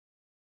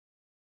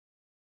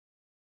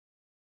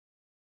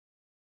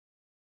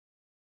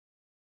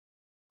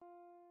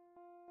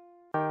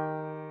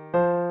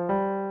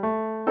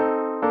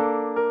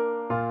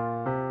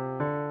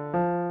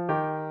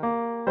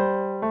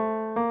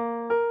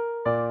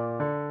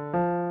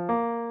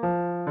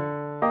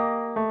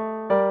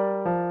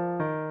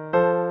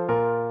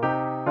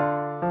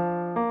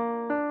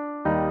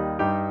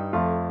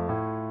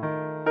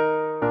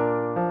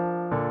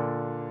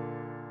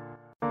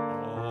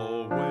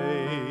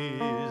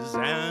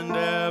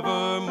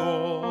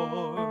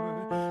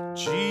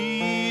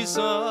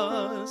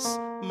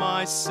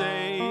my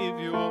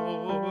Savior,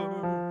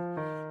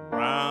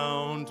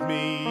 round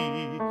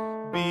me,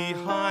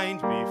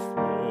 behind,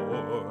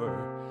 before,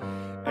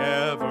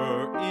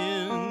 ever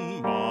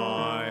in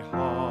my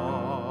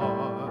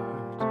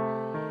heart,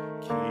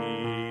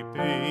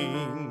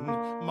 keeping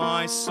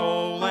my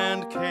soul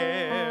and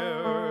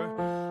care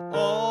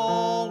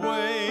always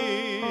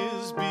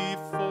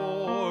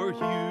before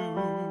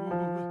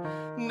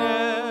you,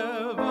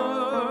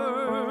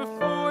 never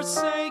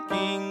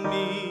forsaking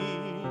me,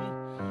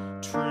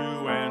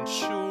 true and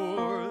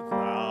sure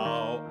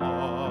thou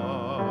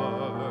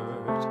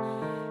art.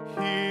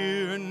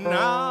 Hear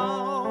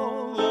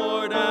now,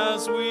 Lord,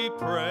 as we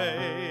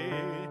pray,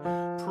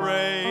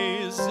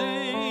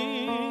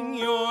 praising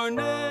your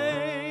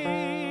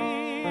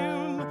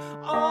name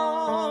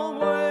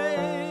always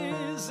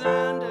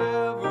and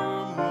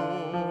evermore.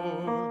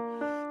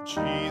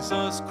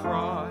 Jesus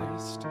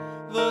Christ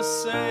the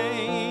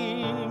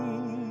same,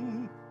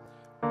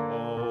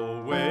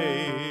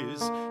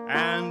 always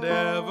and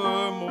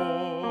evermore.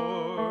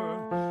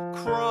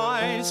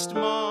 Christ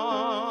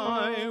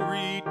my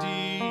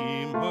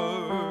Redeemer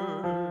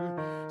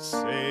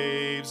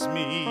saves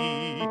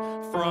me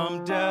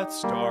from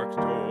death's dark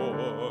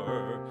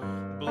door,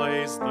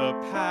 blaze the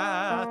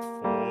path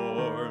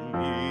for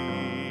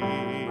me,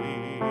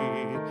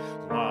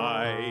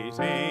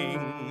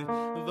 lighting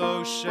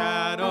though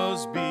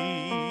shadows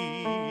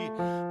be,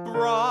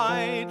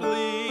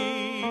 brightly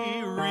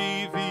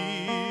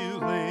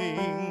revealing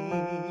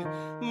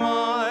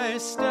my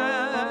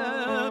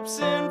steps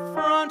in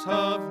front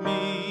of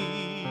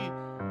me,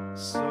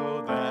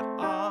 so that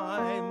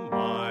I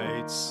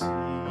might see.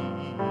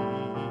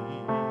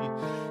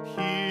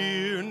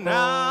 Hear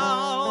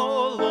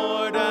now,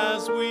 Lord,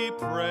 as we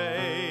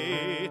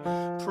pray,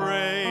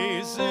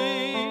 praising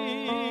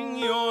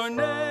your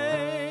name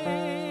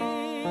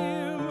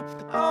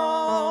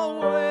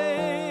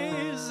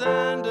always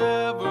and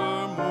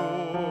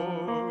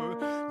evermore.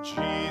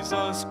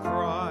 Jesus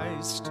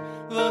Christ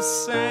the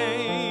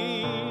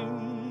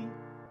same,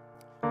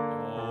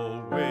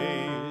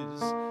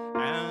 always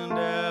and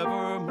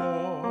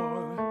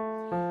evermore.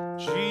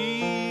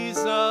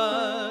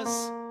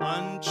 Jesus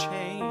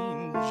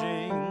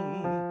unchanging,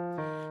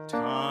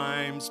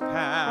 times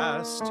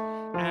past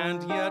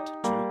and yet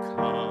to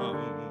come,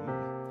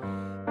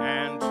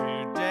 and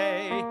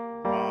today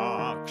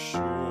rock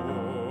sure,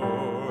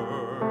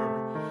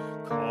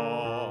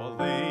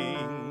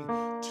 calling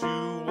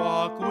to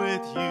walk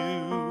with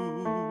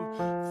you,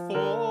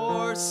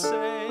 forsaking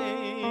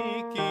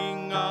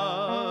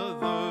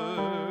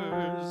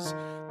others.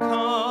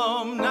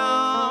 Come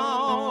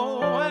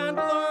now and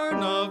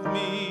learn of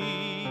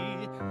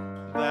me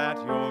that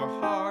your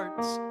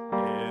hearts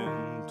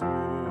endure.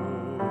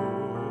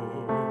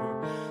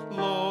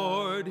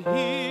 Lord,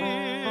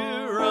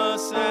 hear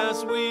us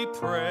as we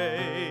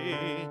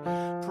pray,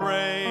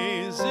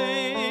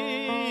 praising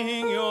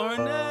your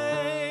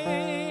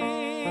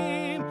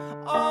name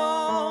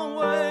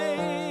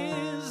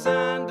always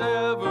and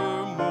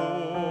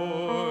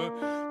evermore.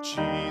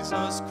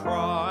 Jesus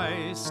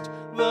Christ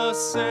the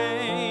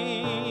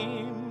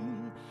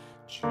same,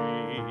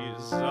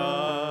 Jesus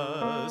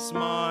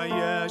my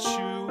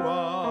Yeshua,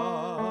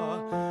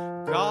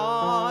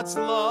 God's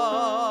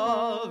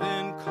love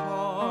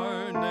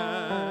incarnate.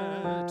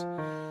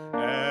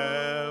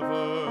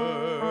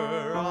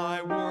 Ever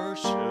I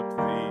worship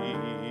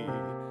thee,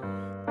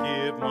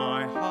 give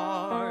my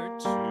heart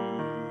to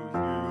you.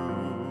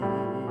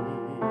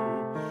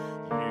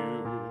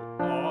 You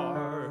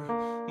are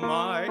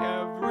my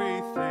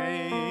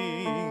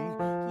everything,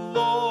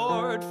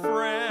 Lord,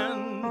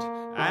 friend,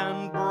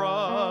 and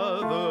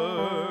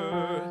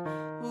brother,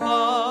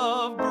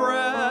 love,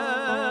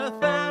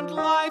 breath, and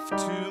life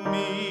to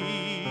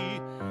me,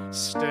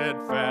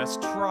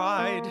 steadfast,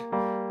 tried,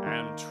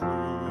 and true.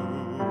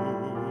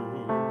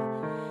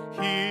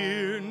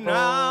 Hear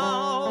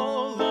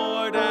now,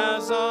 Lord,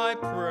 as I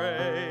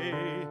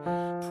pray,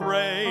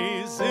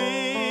 praising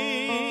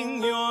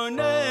your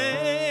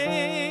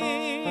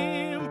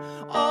name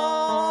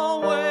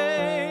always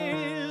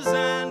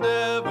and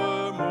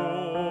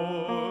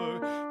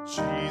evermore.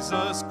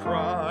 Jesus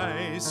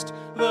Christ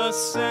the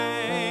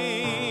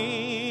same,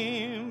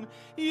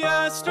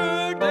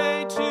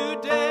 yesterday,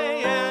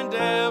 today, and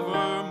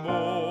evermore.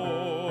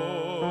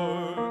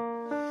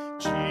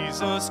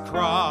 Jesus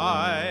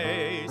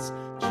Christ,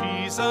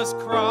 Jesus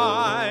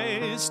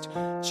Christ,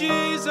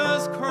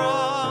 Jesus Christ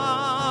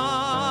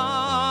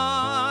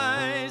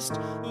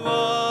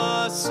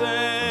the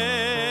same.